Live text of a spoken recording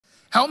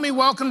Help me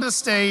welcome to the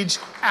stage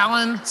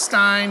Alan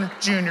Stein,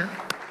 Jr.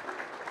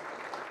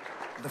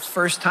 The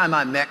first time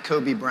I met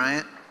Kobe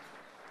Bryant,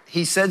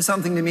 he said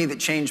something to me that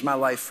changed my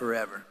life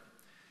forever.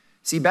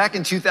 See, back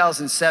in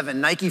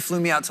 2007, Nike flew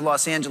me out to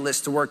Los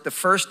Angeles to work the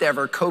first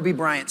ever Kobe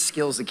Bryant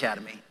Skills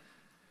Academy.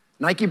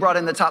 Nike brought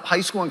in the top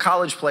high school and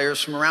college players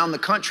from around the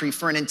country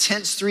for an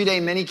intense 3-day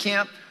mini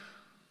camp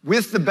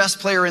with the best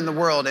player in the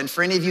world. And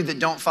for any of you that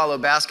don't follow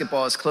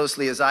basketball as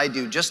closely as I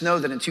do, just know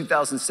that in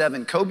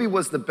 2007, Kobe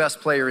was the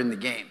best player in the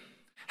game.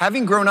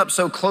 Having grown up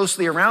so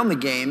closely around the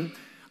game,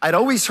 I'd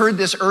always heard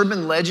this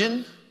urban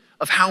legend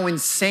of how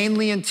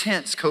insanely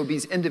intense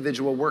Kobe's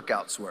individual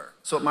workouts were.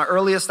 So at my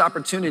earliest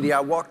opportunity, I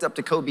walked up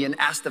to Kobe and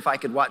asked if I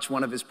could watch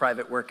one of his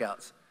private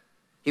workouts.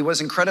 He was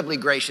incredibly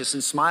gracious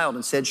and smiled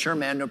and said, "Sure,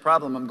 man, no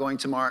problem. I'm going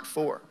tomorrow at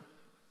 4.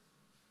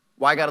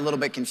 Well, I got a little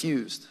bit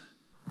confused.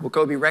 Well,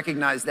 Kobe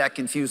recognized that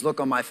confused look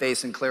on my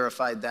face and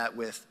clarified that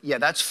with, "Yeah,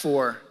 that's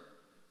 4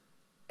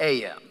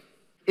 a.m.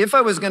 If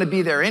I was gonna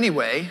be there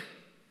anyway,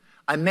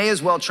 I may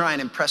as well try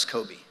and impress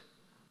Kobe.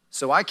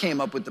 So I came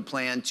up with the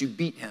plan to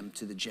beat him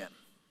to the gym.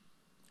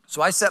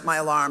 So I set my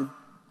alarm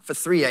for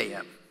 3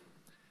 a.m.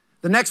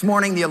 The next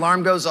morning, the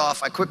alarm goes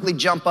off. I quickly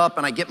jump up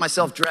and I get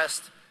myself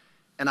dressed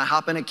and I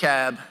hop in a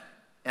cab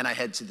and I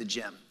head to the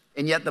gym.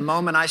 And yet the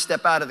moment I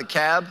step out of the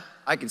cab,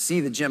 I could see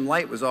the gym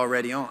light was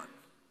already on.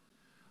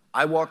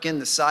 I walk in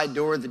the side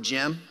door of the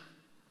gym.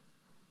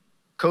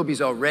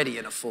 Kobe's already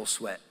in a full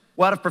sweat.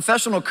 Well, out of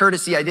professional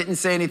courtesy, I didn't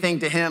say anything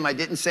to him. I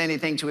didn't say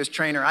anything to his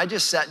trainer. I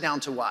just sat down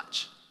to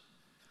watch.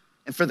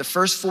 And for the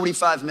first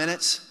 45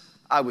 minutes,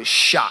 I was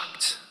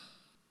shocked.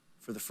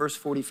 For the first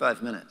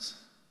 45 minutes,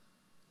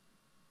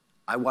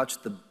 I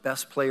watched the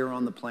best player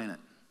on the planet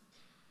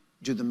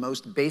do the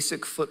most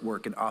basic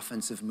footwork and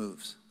offensive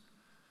moves.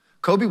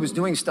 Kobe was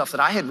doing stuff that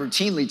I had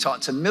routinely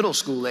taught to middle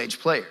school age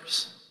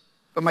players.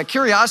 But my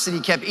curiosity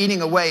kept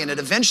eating away, and it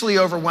eventually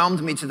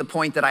overwhelmed me to the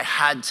point that I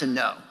had to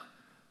know.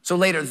 So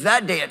later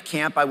that day at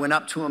camp, I went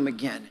up to him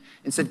again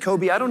and said,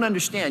 "Kobe, I don't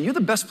understand. You're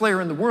the best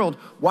player in the world.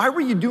 Why were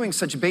you doing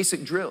such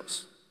basic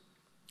drills?"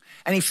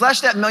 And he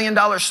flashed that $1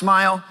 million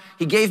smile.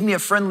 He gave me a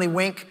friendly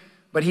wink,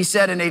 but he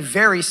said in a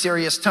very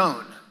serious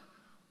tone,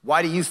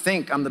 "Why do you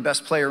think I'm the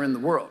best player in the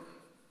world?"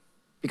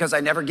 Because I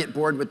never get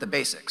bored with the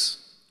basics.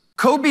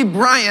 Kobe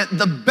Bryant,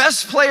 the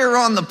best player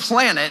on the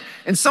planet,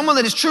 and someone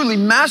that has truly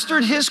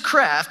mastered his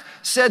craft,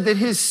 said that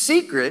his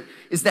secret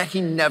is that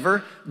he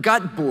never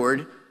got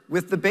bored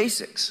with the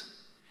basics.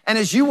 And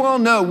as you all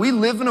know, we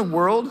live in a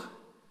world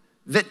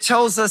that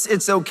tells us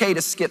it's okay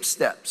to skip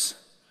steps,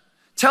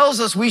 tells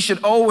us we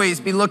should always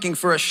be looking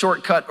for a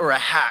shortcut or a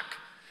hack,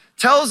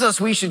 tells us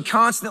we should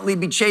constantly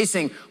be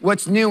chasing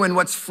what's new and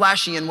what's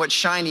flashy and what's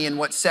shiny and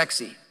what's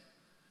sexy.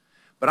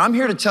 But I'm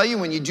here to tell you,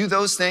 when you do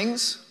those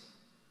things,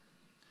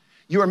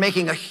 you are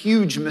making a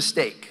huge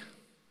mistake.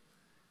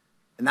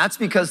 And that's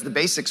because the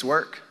basics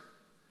work.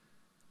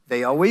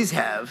 They always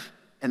have,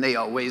 and they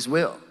always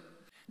will.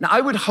 Now, I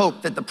would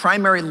hope that the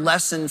primary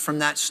lesson from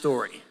that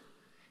story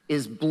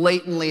is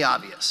blatantly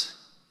obvious.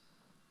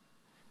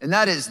 And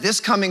that is,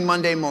 this coming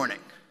Monday morning,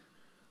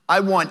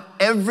 I want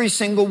every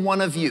single one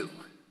of you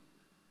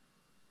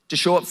to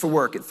show up for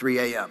work at 3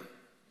 a.m.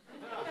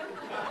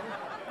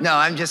 No,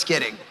 I'm just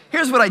kidding.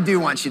 Here's what I do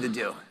want you to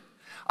do.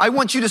 I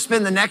want you to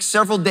spend the next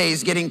several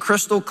days getting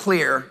crystal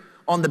clear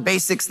on the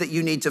basics that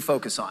you need to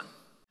focus on.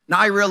 Now,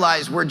 I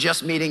realize we're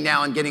just meeting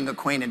now and getting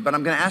acquainted, but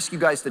I'm gonna ask you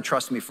guys to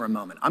trust me for a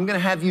moment. I'm gonna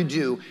have you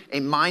do a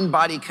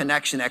mind-body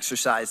connection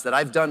exercise that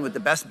I've done with the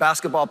best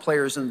basketball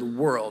players in the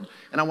world,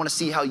 and I wanna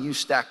see how you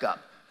stack up.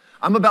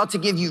 I'm about to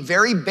give you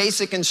very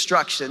basic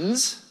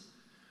instructions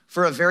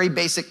for a very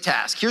basic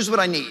task. Here's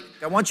what I need.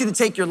 I want you to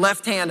take your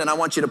left hand and I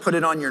want you to put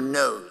it on your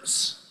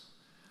nose.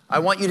 I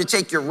want you to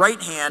take your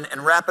right hand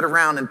and wrap it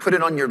around and put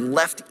it on your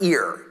left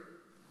ear.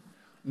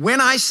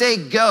 When I say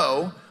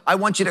go, I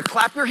want you to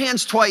clap your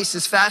hands twice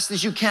as fast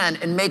as you can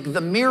and make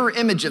the mirror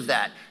image of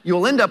that.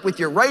 You'll end up with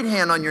your right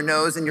hand on your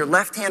nose and your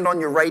left hand on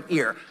your right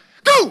ear.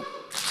 Go!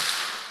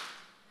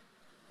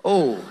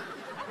 Oh.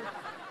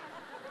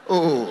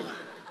 Oh.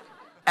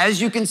 As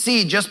you can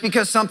see, just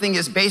because something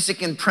is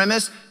basic in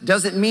premise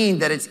doesn't mean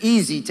that it's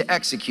easy to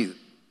execute.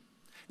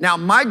 Now,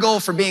 my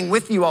goal for being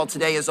with you all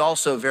today is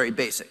also very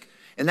basic.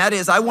 And that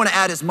is, I want to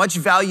add as much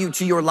value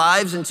to your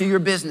lives and to your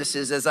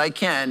businesses as I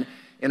can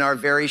in our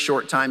very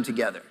short time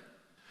together.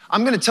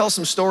 I'm going to tell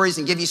some stories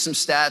and give you some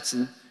stats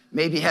and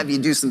maybe have you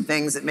do some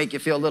things that make you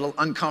feel a little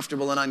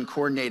uncomfortable and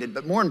uncoordinated.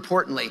 But more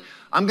importantly,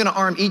 I'm going to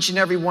arm each and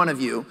every one of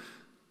you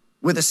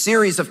with a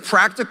series of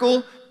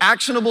practical,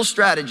 actionable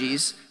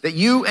strategies that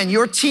you and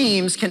your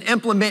teams can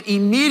implement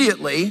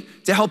immediately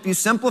to help you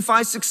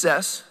simplify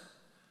success,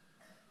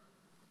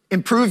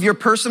 improve your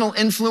personal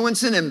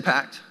influence and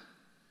impact,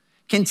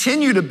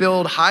 continue to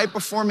build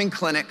high-performing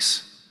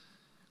clinics,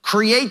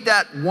 create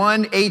that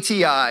one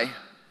ATI,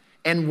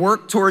 and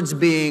work towards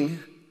being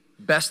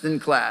best in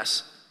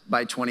class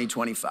by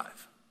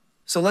 2025.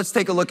 So let's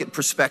take a look at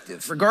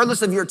perspective.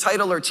 Regardless of your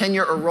title or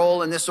tenure or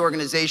role in this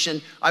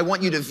organization, I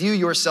want you to view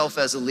yourself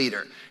as a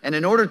leader. And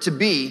in order to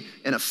be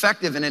an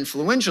effective and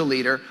influential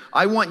leader,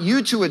 I want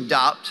you to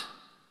adopt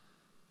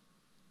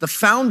the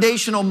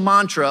foundational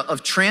mantra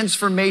of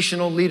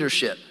transformational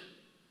leadership,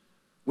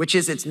 which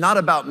is it's not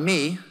about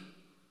me,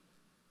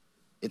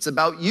 it's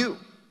about you.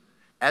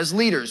 As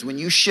leaders, when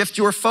you shift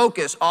your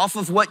focus off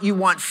of what you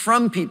want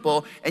from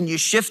people and you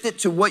shift it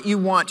to what you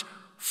want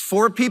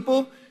for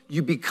people,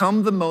 you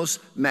become the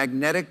most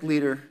magnetic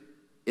leader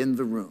in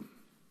the room.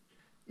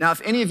 Now, if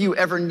any of you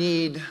ever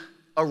need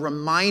a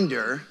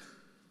reminder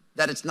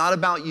that it's not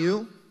about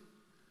you,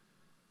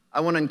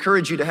 I want to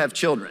encourage you to have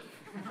children.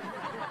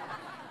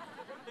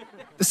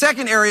 The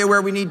second area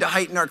where we need to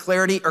heighten our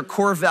clarity are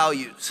core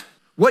values.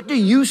 What do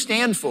you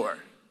stand for?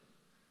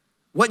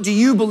 What do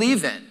you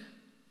believe in?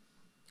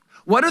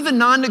 What are the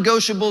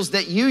non-negotiables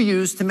that you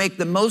use to make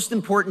the most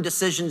important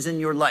decisions in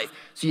your life?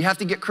 So you have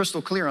to get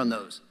crystal clear on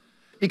those.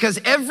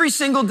 Because every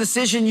single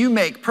decision you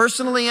make,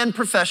 personally and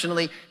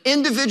professionally,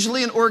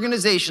 individually and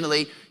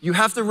organizationally, you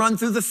have to run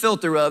through the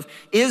filter of,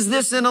 is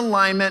this in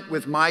alignment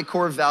with my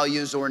core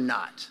values or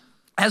not?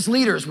 As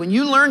leaders, when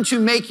you learn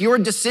to make your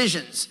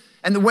decisions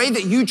and the way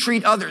that you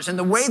treat others and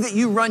the way that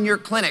you run your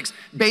clinics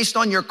based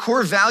on your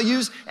core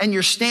values and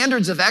your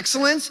standards of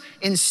excellence,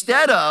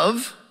 instead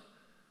of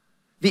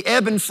the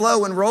ebb and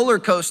flow and roller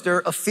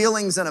coaster of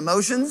feelings and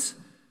emotions,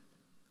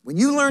 when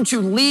you learn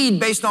to lead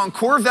based on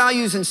core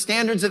values and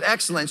standards of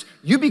excellence,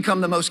 you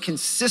become the most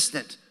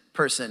consistent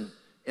person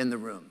in the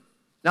room.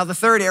 Now, the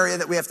third area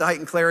that we have to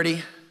heighten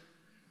clarity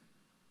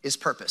is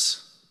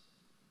purpose.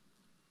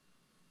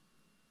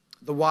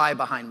 The why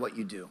behind what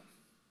you do.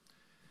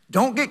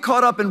 Don't get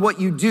caught up in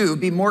what you do.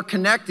 Be more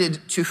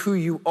connected to who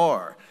you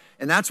are.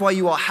 And that's why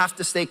you all have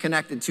to stay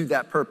connected to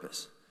that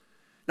purpose.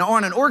 Now,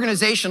 on an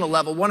organizational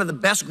level, one of the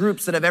best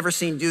groups that I've ever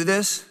seen do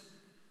this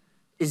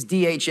is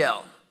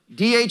DHL.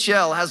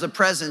 DHL has a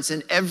presence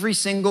in every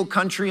single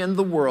country in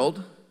the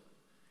world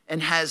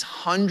and has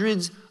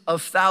hundreds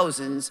of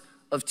thousands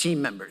of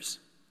team members.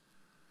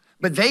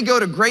 But they go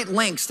to great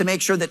lengths to make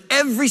sure that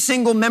every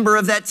single member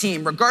of that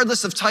team,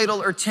 regardless of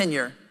title or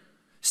tenure,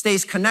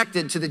 stays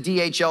connected to the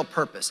DHL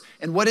purpose.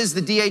 And what is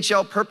the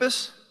DHL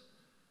purpose?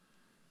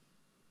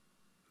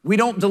 We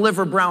don't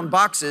deliver brown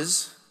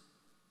boxes,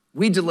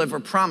 we deliver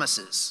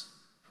promises.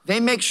 They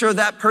make sure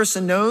that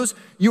person knows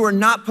you are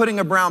not putting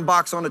a brown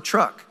box on a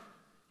truck.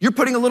 You're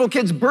putting a little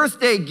kid's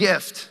birthday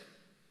gift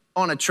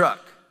on a truck.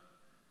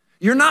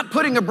 You're not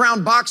putting a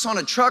brown box on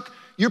a truck,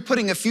 you're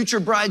putting a future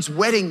bride's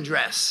wedding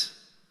dress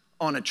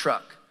on a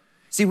truck.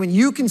 See, when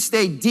you can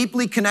stay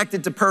deeply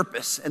connected to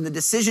purpose and the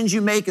decisions you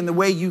make and the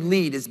way you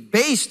lead is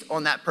based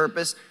on that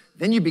purpose,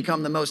 then you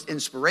become the most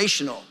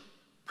inspirational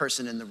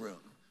person in the room.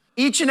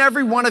 Each and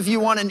every one of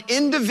you on an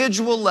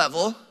individual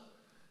level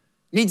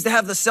needs to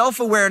have the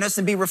self-awareness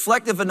and be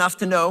reflective enough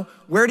to know,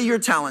 where do your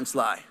talents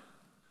lie?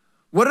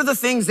 What are the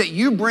things that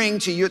you bring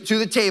to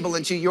the table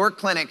and to your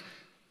clinic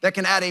that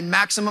can add a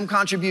maximum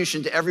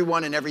contribution to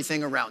everyone and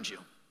everything around you?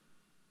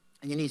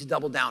 And you need to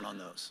double down on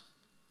those.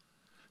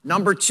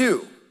 Number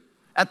two,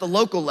 at the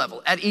local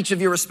level, at each of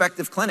your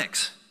respective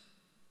clinics,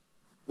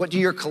 what do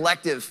your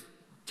collective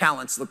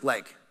talents look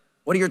like?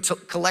 What are your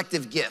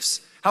collective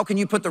gifts? How can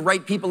you put the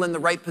right people in the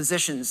right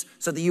positions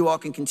so that you all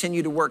can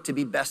continue to work to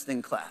be best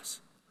in class?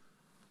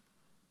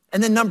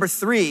 And then number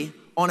three,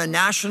 on a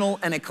national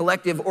and a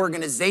collective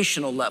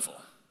organizational level,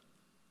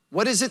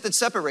 what is it that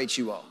separates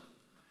you all?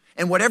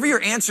 And whatever your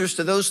answers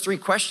to those three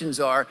questions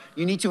are,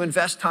 you need to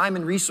invest time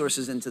and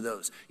resources into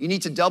those. You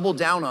need to double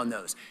down on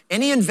those.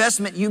 Any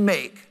investment you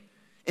make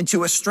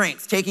into a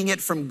strength, taking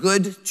it from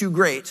good to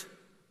great,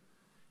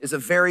 is a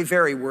very,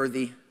 very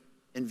worthy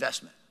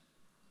investment.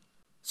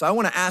 So I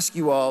want to ask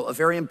you all a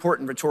very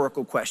important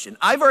rhetorical question.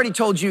 I've already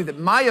told you that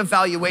my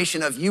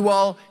evaluation of you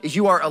all is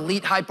you are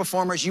elite high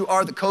performers. You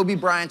are the Kobe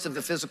Bryants of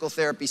the physical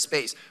therapy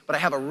space. But I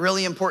have a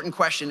really important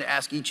question to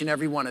ask each and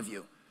every one of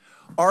you.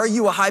 Are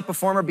you a high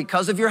performer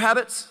because of your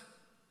habits?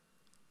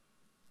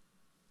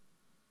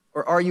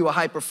 Or are you a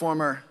high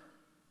performer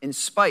in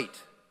spite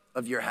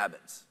of your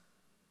habits?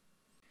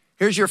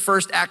 Here's your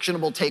first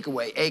actionable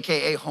takeaway,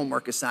 AKA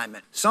homework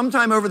assignment.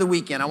 Sometime over the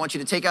weekend, I want you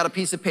to take out a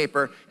piece of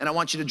paper and I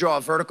want you to draw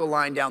a vertical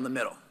line down the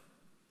middle.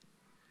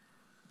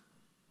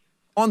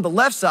 On the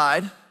left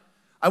side,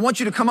 I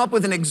want you to come up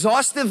with an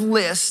exhaustive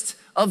list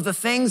of the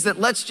things that,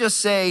 let's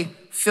just say,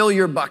 fill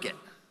your bucket.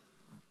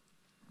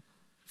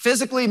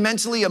 Physically,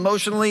 mentally,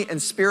 emotionally,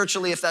 and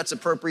spiritually, if that's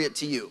appropriate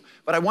to you.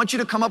 But I want you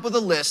to come up with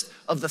a list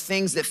of the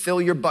things that fill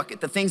your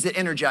bucket, the things that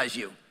energize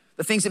you,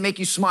 the things that make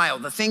you smile,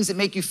 the things that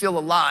make you feel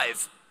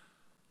alive.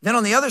 Then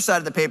on the other side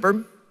of the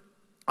paper,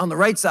 on the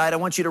right side, I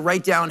want you to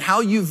write down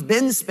how you've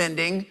been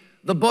spending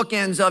the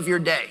bookends of your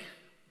day,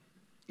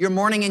 your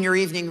morning and your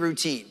evening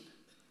routine.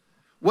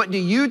 What do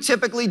you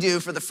typically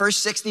do for the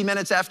first 60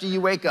 minutes after you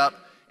wake up,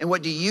 and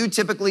what do you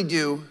typically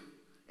do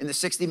in the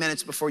 60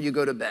 minutes before you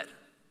go to bed?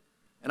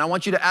 And I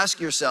want you to ask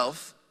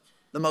yourself,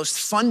 the most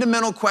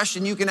fundamental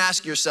question you can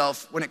ask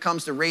yourself when it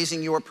comes to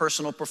raising your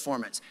personal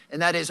performance.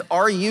 And that is,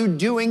 are you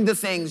doing the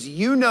things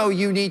you know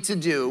you need to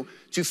do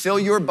to fill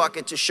your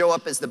bucket to show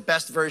up as the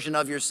best version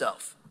of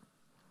yourself?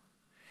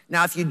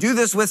 Now, if you do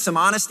this with some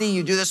honesty,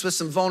 you do this with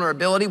some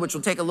vulnerability, which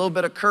will take a little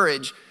bit of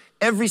courage,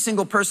 every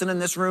single person in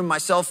this room,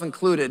 myself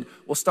included,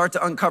 will start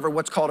to uncover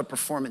what's called a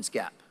performance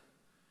gap.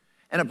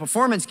 And a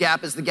performance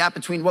gap is the gap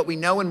between what we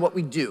know and what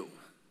we do.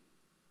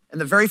 And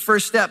the very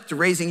first step to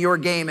raising your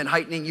game and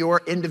heightening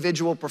your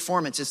individual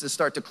performance is to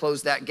start to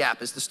close that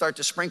gap, is to start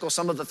to sprinkle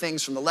some of the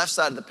things from the left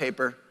side of the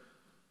paper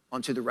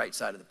onto the right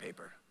side of the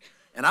paper.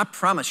 And I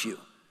promise you,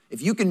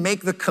 if you can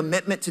make the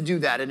commitment to do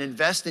that and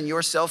invest in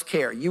your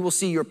self-care, you will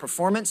see your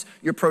performance,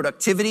 your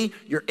productivity,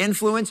 your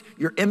influence,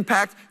 your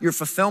impact, your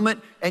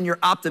fulfillment, and your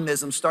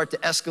optimism start to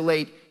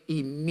escalate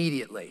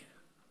immediately.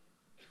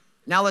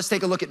 Now let's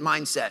take a look at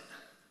mindset,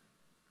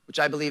 which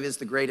I believe is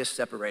the greatest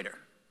separator.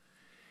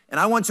 And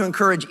I want to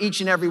encourage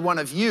each and every one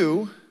of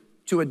you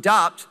to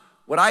adopt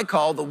what I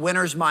call the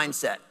winner's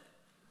mindset.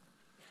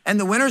 And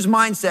the winner's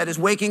mindset is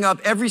waking up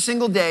every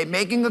single day,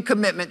 making a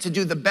commitment to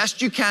do the best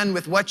you can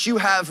with what you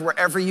have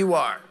wherever you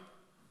are.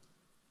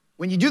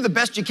 When you do the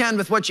best you can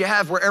with what you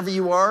have wherever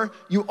you are,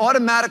 you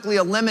automatically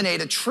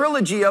eliminate a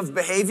trilogy of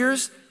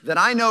behaviors that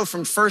I know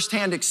from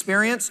firsthand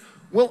experience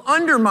will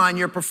undermine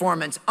your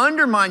performance,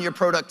 undermine your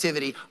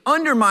productivity,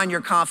 undermine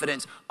your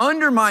confidence,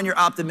 undermine your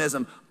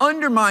optimism,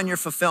 undermine your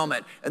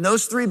fulfillment. And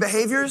those three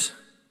behaviors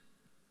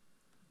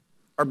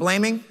are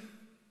blaming,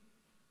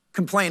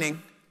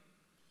 complaining,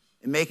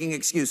 and making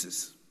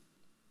excuses.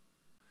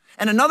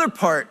 And another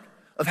part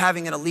of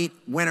having an elite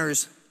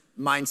winner's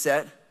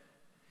mindset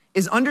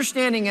is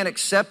understanding and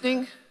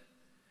accepting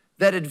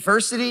that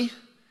adversity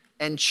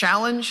and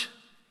challenge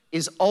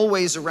is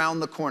always around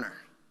the corner.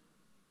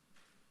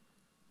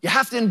 You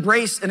have to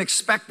embrace and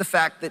expect the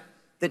fact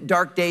that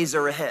dark days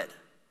are ahead.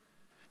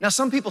 Now,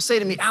 some people say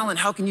to me, Alan,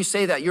 how can you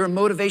say that? You're a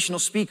motivational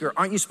speaker.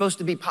 Aren't you supposed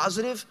to be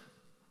positive?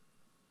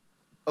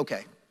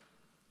 Okay.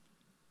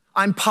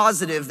 I'm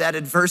positive that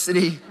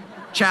adversity,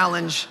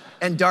 challenge,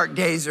 and dark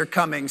days are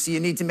coming, so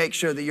you need to make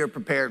sure that you're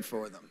prepared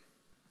for them.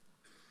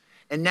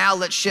 And now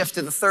let's shift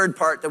to the third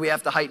part that we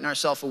have to heighten our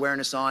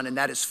self-awareness on, and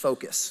that is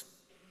focus.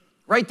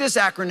 Write this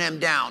acronym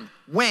down,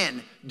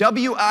 WIN,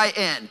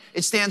 W-I-N.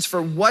 It stands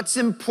for what's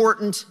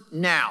important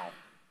now.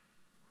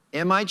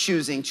 Am I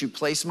choosing to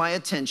place my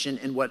attention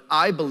in what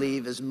I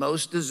believe is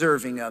most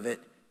deserving of it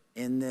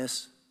in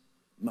this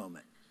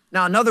moment?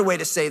 Now, another way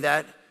to say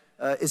that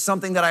is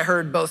something that I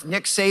heard both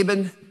Nick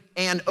Saban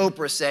and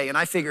Oprah say, and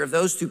I figure if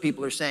those two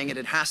people are saying it,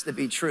 it has to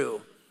be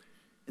true.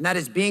 And that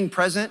is being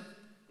present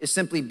is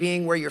simply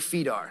being where your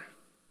feet are.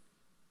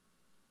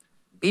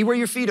 Be where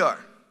your feet are.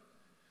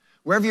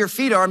 Wherever your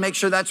feet are, make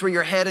sure that's where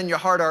your head and your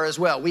heart are as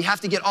well. We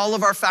have to get all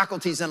of our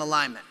faculties in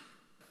alignment.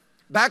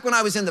 Back when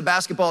I was in the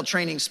basketball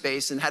training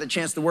space and had a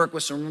chance to work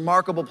with some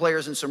remarkable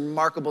players and some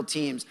remarkable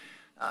teams,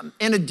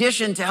 in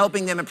addition to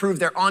helping them improve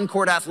their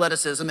on-court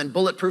athleticism and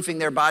bulletproofing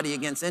their body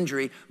against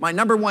injury, my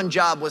number one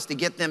job was to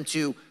get them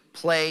to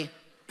play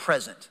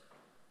present.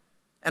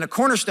 And a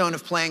cornerstone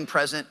of playing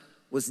present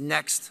was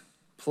next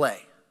play.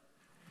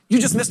 You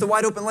just missed a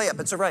wide open layup,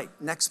 it's all right,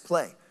 next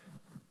play.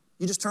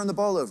 You just turned the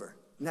ball over.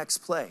 Next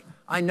play.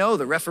 I know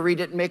the referee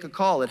didn't make a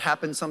call. It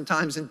happens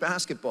sometimes in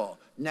basketball.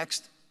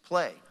 Next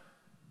play.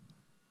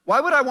 Why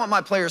would I want my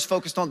players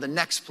focused on the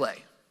next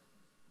play?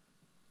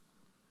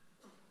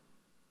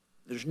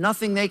 There's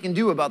nothing they can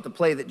do about the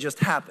play that just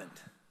happened.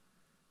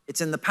 It's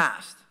in the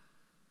past.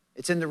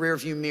 It's in the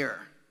rearview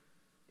mirror.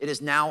 It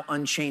is now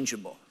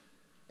unchangeable.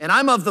 And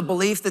I'm of the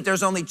belief that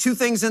there's only two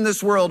things in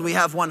this world we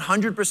have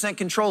 100%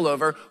 control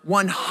over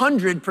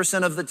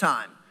 100% of the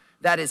time.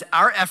 That is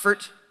our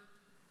effort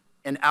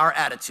and our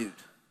attitude.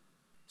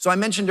 So I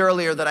mentioned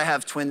earlier that I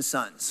have twin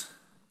sons.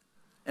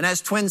 And as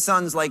twin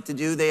sons like to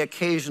do, they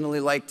occasionally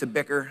like to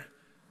bicker,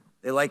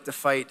 they like to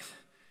fight,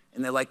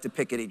 and they like to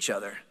pick at each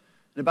other.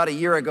 And about a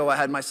year ago, I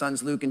had my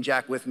sons Luke and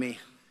Jack with me,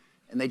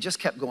 and they just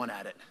kept going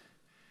at it.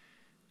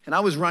 And I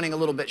was running a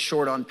little bit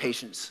short on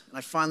patience, and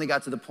I finally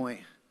got to the point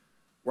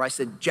where I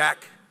said,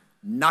 Jack,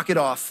 knock it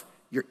off,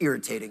 you're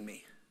irritating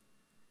me.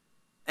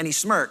 And he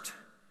smirked,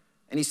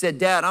 and he said,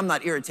 Dad, I'm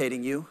not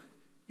irritating you.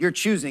 You're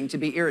choosing to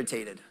be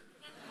irritated.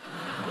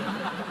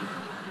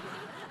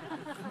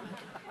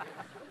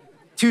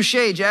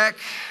 Touché, Jack.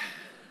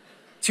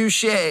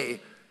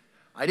 Touché.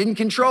 I didn't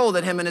control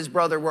that him and his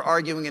brother were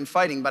arguing and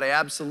fighting, but I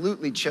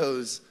absolutely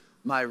chose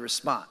my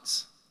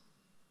response.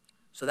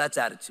 So that's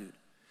attitude.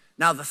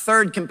 Now, the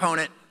third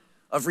component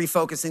of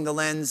refocusing the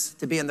lens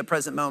to be in the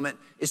present moment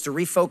is to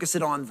refocus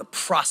it on the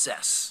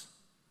process.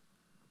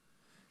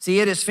 See,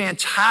 it is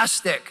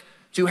fantastic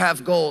to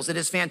have goals. It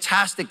is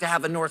fantastic to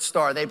have a North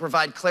Star. They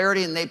provide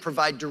clarity and they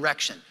provide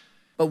direction.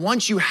 But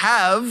once you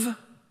have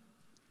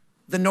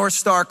the North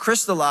Star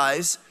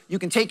crystallized, you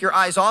can take your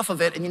eyes off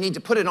of it and you need to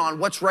put it on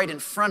what's right in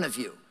front of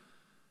you.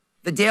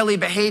 The daily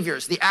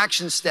behaviors, the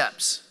action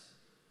steps,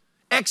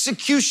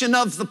 execution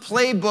of the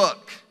playbook.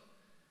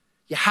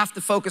 You have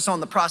to focus on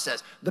the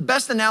process. The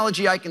best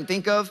analogy I can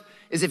think of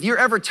is if you're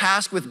ever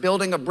tasked with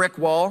building a brick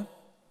wall,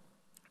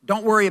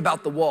 don't worry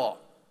about the wall.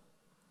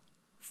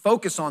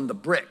 Focus on the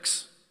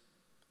bricks.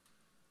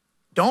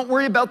 Don't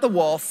worry about the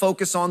wall,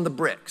 focus on the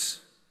bricks.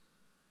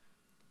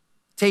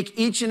 Take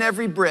each and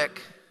every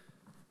brick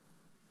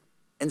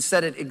and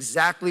set it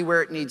exactly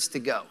where it needs to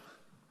go.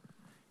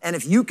 And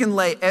if you can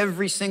lay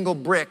every single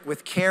brick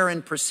with care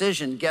and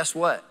precision, guess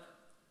what?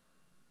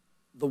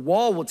 The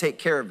wall will take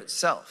care of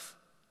itself.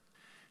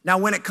 Now,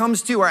 when it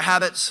comes to our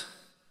habits,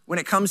 when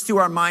it comes to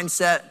our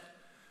mindset,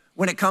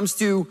 when it comes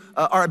to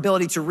our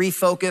ability to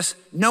refocus,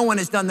 no one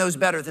has done those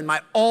better than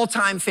my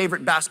all-time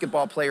favorite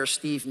basketball player,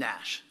 Steve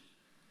Nash.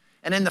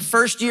 And in the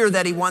first year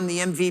that he won the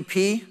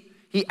MVP,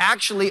 he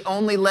actually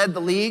only led the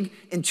league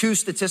in 2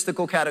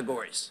 statistical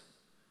categories.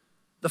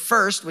 The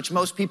first, which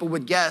most people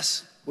would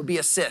guess, would be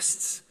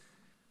assists.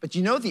 But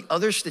you know the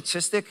other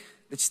statistic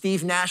that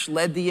Steve Nash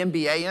led the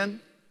NBA in?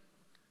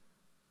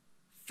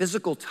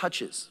 Physical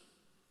touches.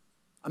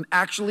 I'm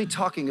actually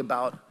talking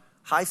about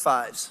high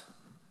fives,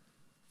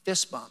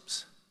 fist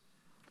bumps,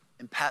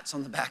 and pats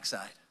on the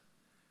backside.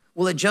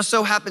 Well, it just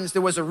so happens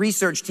there was a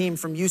research team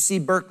from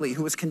UC Berkeley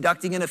who was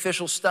conducting an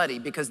official study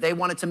because they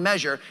wanted to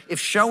measure if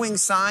showing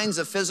signs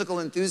of physical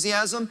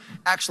enthusiasm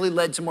actually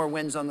led to more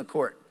wins on the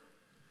court.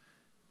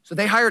 So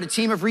they hired a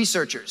team of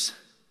researchers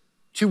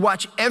to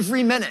watch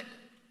every minute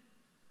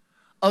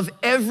of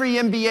every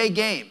NBA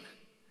game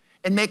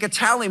and make a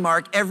tally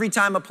mark every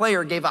time a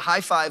player gave a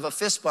high five, a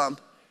fist bump,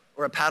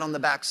 or a pat on the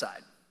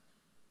backside.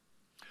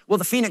 Well,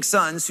 the Phoenix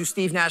Suns, who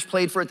Steve Nash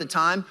played for at the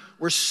time,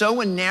 were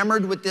so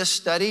enamored with this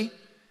study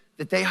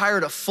that they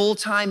hired a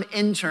full-time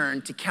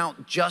intern to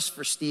count just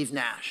for Steve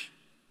Nash.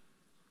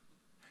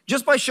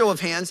 Just by show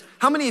of hands,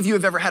 how many of you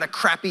have ever had a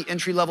crappy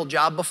entry-level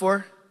job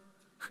before?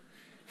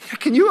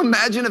 Can you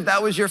imagine if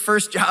that was your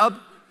first job?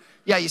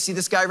 Yeah, you see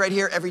this guy right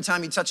here? Every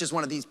time he touches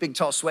one of these big,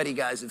 tall, sweaty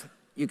guys, if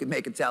you could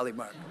make a tally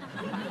mark.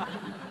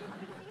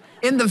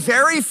 In the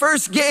very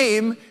first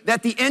game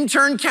that the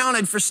intern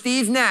counted for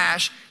Steve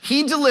Nash,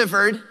 he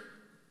delivered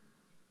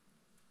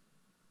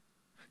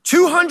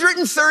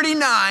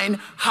 239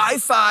 high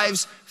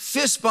fives,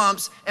 fist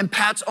bumps, and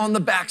pats on the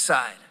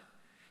backside.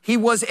 He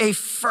was a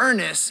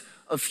furnace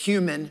of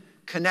human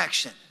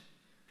connection.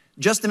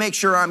 Just to make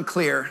sure I'm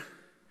clear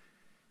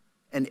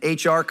and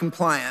HR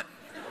compliant,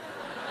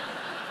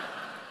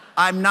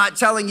 I'm not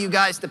telling you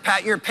guys to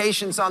pat your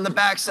patients on the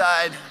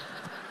backside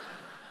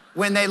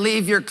when they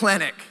leave your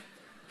clinic.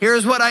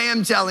 Here's what I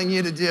am telling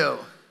you to do.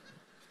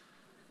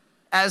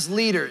 As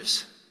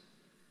leaders,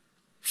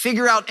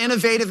 figure out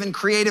innovative and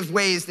creative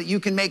ways that you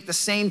can make the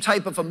same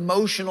type of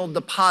emotional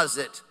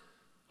deposit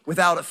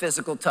without a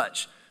physical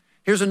touch.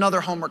 Here's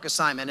another homework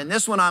assignment. And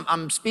this one,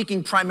 I'm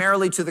speaking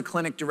primarily to the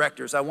clinic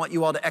directors. I want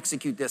you all to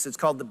execute this. It's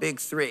called the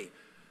Big Three.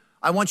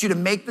 I want you to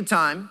make the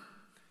time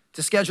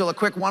to schedule a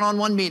quick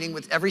one-on-one meeting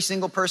with every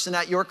single person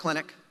at your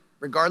clinic,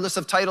 regardless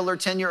of title or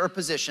tenure or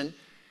position,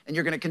 and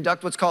you're gonna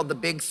conduct what's called the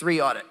Big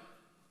Three audit.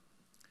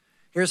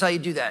 Here's how you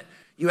do that.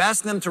 You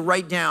ask them to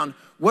write down,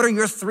 what are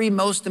your 3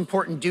 most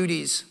important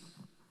duties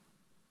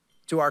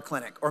to our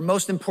clinic, or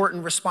most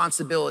important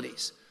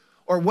responsibilities?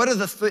 Or what are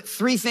the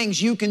 3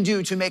 things you can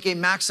do to make a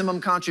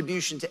maximum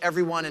contribution to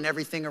everyone and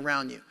everything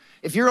around you?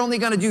 If you're only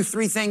gonna do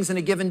 3 things in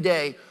a given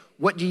day,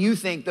 what do you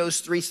think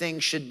those 3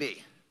 things should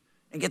be?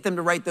 And get them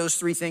to write those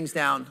 3 things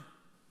down.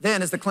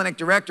 Then, as the clinic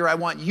director, I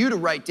want you to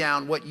write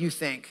down what you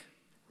think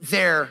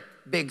their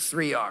big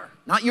 3 are.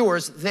 Not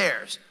yours,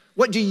 theirs.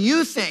 What do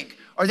you think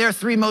are their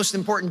 3 most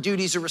important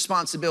duties or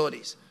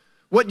responsibilities?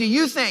 What do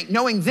you think,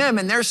 knowing them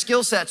and their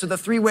skill sets, are the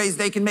 3 ways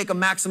they can make a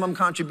maximum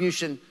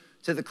contribution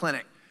to the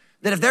clinic?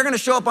 That if they're gonna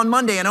show up on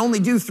Monday and only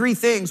do 3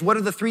 things, what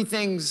are the 3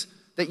 things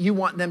that you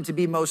want them to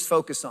be most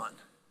focused on?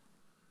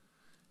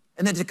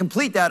 And then to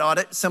complete that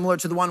audit, similar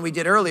to the one we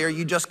did earlier,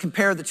 you just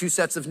compare the 2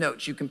 sets of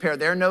notes. You compare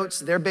their notes,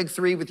 their big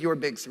 3 with your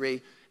big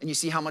 3, and you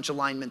see how much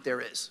alignment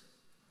there is.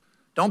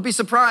 Don't be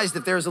surprised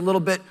if there's a little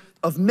bit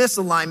of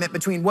misalignment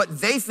between what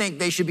they think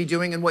they should be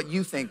doing and what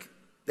you think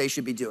they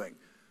should be doing.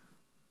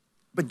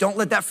 But don't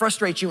let that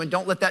frustrate you and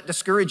don't let that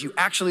discourage you.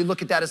 Actually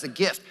look at that as a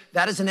gift.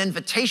 That is an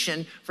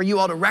invitation for you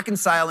all to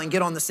reconcile and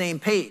get on the same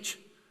page.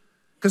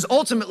 Because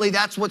ultimately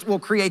that's what will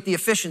create the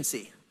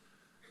efficiency.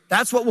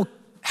 That's what will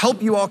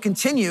help you all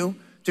continue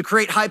to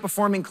create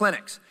high-performing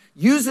clinics.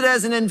 Use it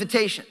as an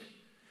invitation.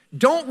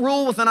 Don't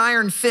rule with an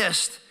iron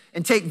fist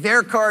and take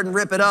their card and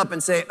rip it up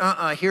and say,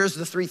 here's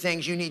the 3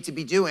 things you need to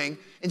be doing.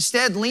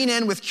 Instead, lean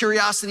in with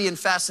curiosity and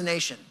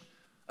fascination.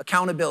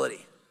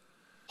 Accountability.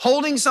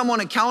 Holding someone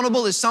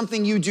accountable is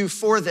something you do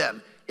for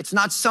them. It's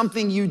not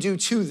something you do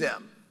to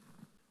them.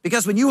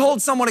 Because when you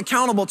hold someone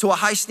accountable to a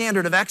high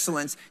standard of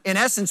excellence, in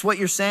essence, what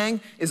you're saying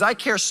is, I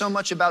care so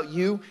much about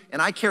you,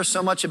 and I care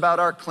so much about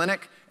our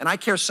clinic, and I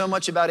care so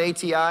much about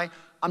ATI,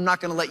 I'm not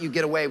gonna let you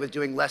get away with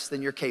doing less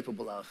than you're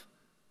capable of.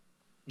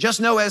 Just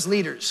know, as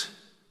leaders,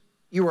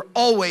 you are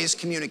always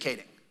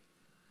communicating.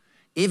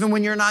 Even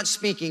when you're not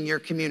speaking, you're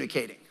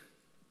communicating.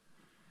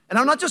 And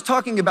I'm not just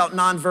talking about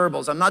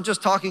nonverbals. I'm not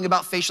just talking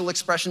about facial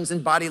expressions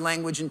and body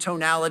language and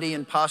tonality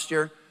and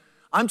posture.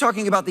 I'm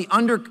talking about the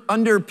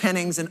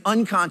underpinnings and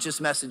unconscious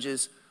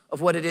messages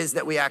of what it is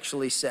that we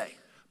actually say.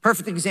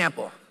 Perfect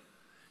example,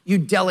 you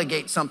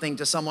delegate something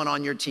to someone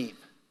on your team.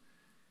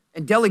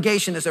 And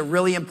delegation is a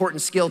really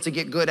important skill to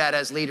get good at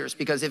as leaders,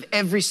 because if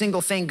every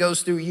single thing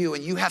goes through you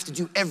and you have to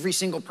do every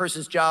single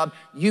person's job,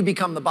 you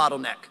become the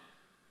bottleneck.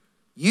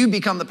 You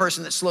become the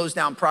person that slows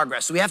down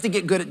progress. So we have to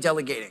get good at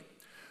delegating.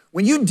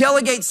 When you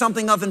delegate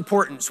something of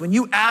importance, when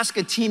you ask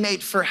a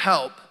teammate for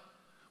help,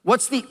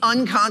 what's the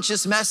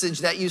unconscious message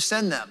that you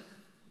send them?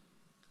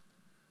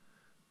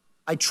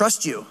 I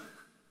trust you.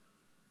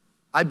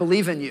 I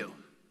believe in you.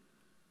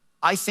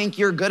 I think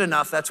you're good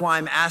enough. That's why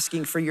I'm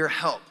asking for your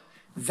help.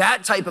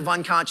 That type of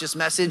unconscious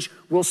message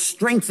will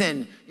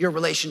strengthen your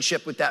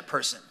relationship with that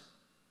person.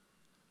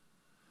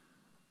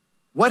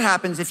 What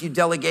happens if you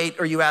delegate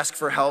or you ask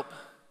for help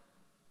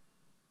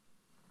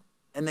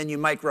and then you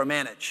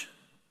micromanage?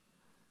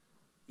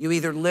 You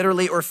either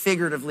literally or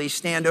figuratively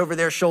stand over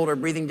their shoulder,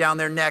 breathing down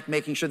their neck,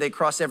 making sure they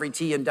cross every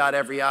T and dot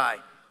every I.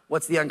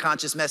 What's the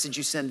unconscious message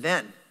you send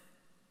then?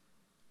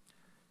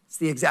 It's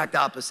the exact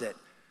opposite.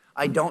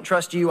 I don't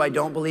trust you, I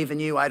don't believe in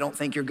you, I don't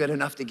think you're good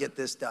enough to get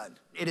this done.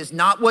 It is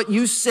not what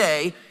you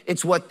say,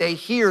 it's what they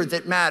hear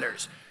that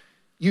matters.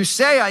 You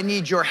say, I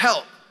need your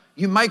help.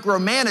 You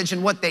micromanage,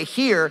 and what they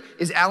hear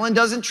is Alan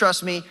doesn't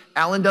trust me,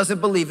 Alan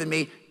doesn't believe in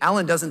me,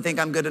 Alan doesn't think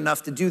I'm good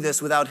enough to do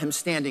this without him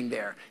standing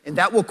there. And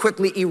that will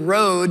quickly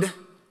erode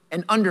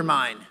and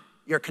undermine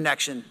your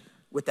connection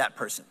with that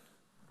person.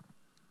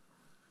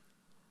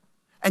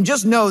 And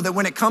just know that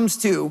when it comes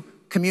to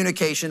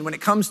communication, when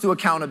it comes to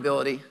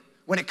accountability,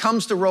 when it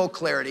comes to role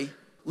clarity,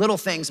 little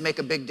things make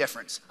a big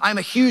difference. I'm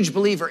a huge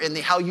believer in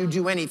the how you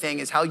do anything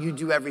is how you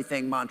do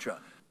everything mantra.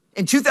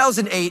 In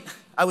 2008,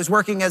 I was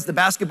working as the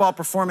basketball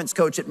performance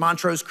coach at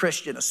Montrose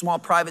Christian, a small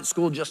private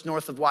school just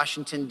north of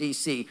Washington,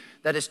 D.C.,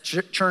 that has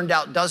churned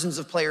out dozens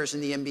of players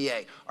in the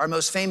NBA. Our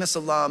most famous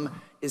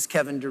alum is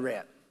Kevin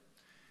Durant.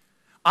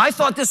 I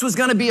thought this was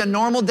gonna be a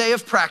normal day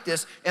of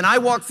practice, and I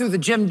walked through the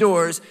gym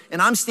doors,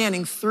 and I'm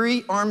standing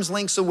 3 arms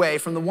lengths away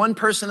from the one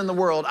person in the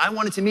world I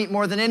wanted to meet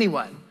more than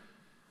anyone.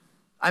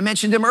 I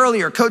mentioned him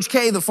earlier, Coach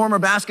K, the former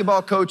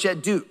basketball coach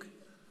at Duke.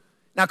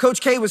 Now,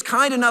 Coach K was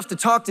kind enough to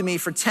talk to me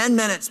for 10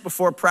 minutes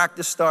before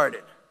practice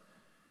started.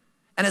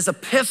 And as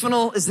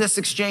epiphanal as this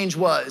exchange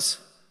was,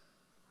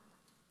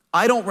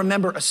 I don't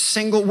remember a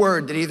single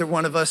word that either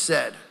one of us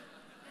said.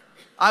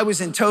 I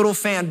was in total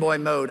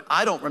fanboy mode.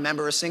 I don't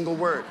remember a single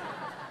word.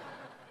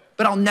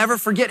 But I'll never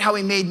forget how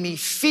he made me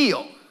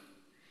feel.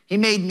 He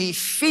made me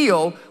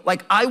feel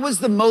like I was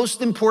the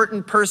most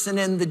important person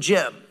in the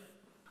gym.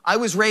 I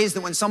was raised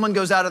that when someone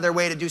goes out of their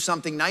way to do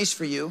something nice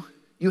for you,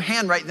 you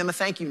handwrite them a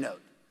thank you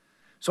note.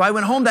 So I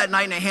went home that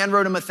night and I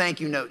handwrote him a thank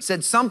you note.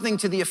 Said something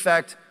to the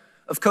effect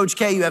of, Coach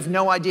K, you have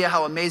no idea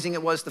how amazing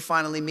it was to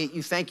finally meet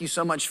you. Thank you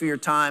so much for your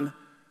time.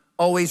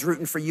 Always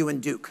rooting for you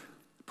and Duke.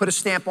 Put a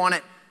stamp on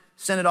it,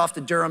 sent it off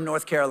to Durham,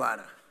 North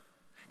Carolina.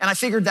 And I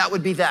figured that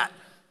would be that.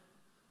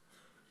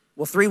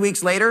 Well, 3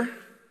 weeks later,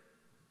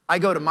 I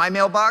go to my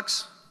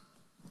mailbox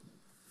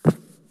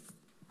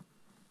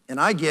and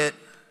I get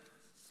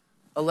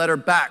a letter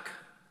back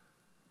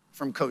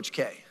from Coach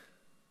K.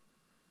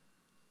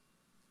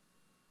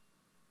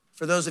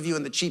 For those of you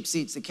in the cheap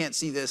seats that can't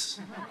see this,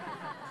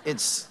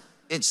 it's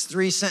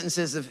 3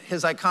 sentences of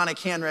his iconic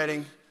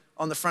handwriting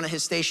on the front of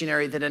his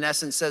stationery that in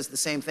essence says the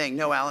same thing.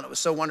 No, Alan, it was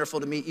so wonderful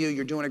to meet you.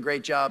 You're doing a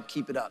great job.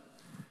 Keep it up.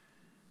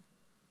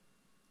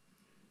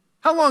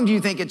 How long do you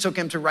think it took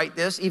him to write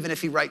this, even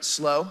if he writes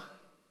slow?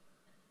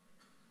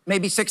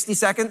 Maybe 60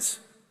 seconds?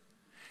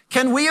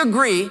 Can we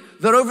agree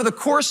that over the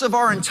course of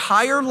our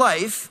entire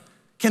life,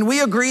 can we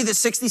agree that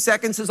 60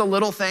 seconds is a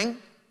little thing?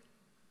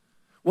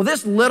 Well,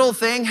 this little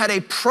thing had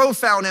a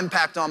profound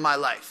impact on my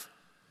life.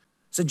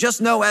 So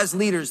just know as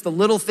leaders, the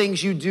little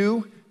things you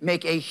do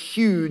make a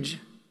huge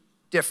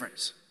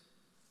difference.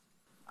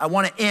 I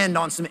want to end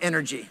on some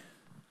energy.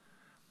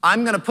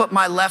 I'm going to put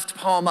my left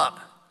palm up.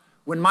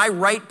 When my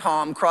right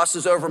palm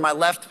crosses over my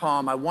left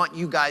palm, I want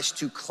you guys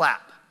to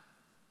clap.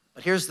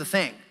 But here's the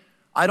thing.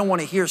 I don't want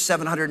to hear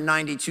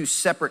 792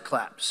 separate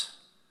claps.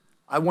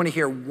 I want to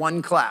hear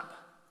one clap,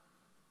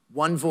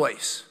 one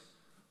voice,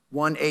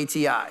 one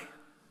ATI.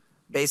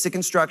 Basic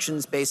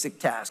instructions, basic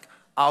task.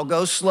 I'll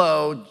go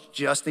slow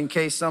just in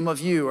case some of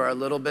you are a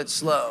little bit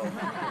slow.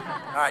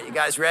 All right, you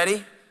guys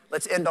ready?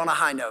 Let's end on a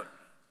high note.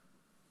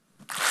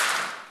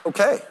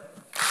 Okay.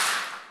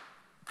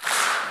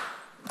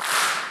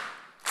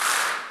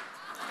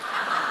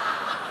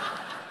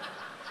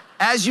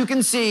 As you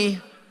can see,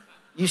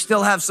 you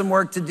still have some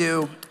work to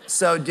do,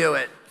 so do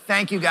it.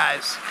 Thank you,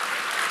 guys.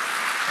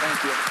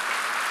 Thank you.